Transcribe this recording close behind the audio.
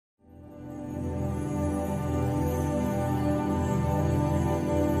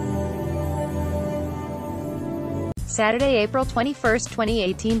Saturday, April 21,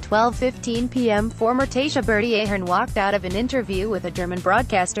 2018, 12:15 p.m. Former Taoiseach Bertie Ahern walked out of an interview with a German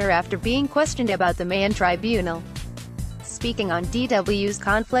broadcaster after being questioned about the Mahon Tribunal. Speaking on DW's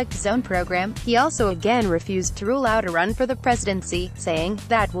conflict zone program, he also again refused to rule out a run for the presidency, saying,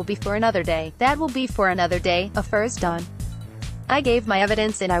 "That will be for another day. That will be for another day, a first on. I gave my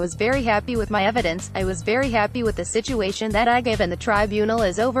evidence and I was very happy with my evidence. I was very happy with the situation that I gave, and the tribunal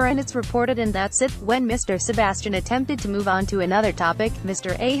is over and it's reported and that's it." When Mr. Sebastian attempted to move on to another topic,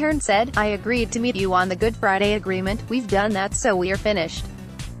 Mr. Ahern said, "I agreed to meet you on the Good Friday Agreement. We've done that, so we are finished.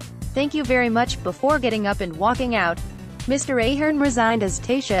 Thank you very much," before getting up and walking out. Mr. Ahern resigned as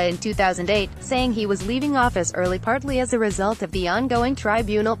Taoiseach in 2008, saying he was leaving office early partly as a result of the ongoing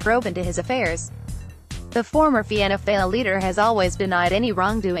tribunal probe into his affairs. The former Fianna Fáil leader has always denied any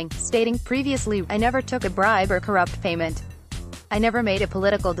wrongdoing, stating previously, "I never took a bribe or corrupt payment. I never made a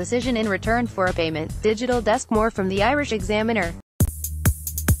political decision in return for a payment." Digital Desk. More from the Irish Examiner.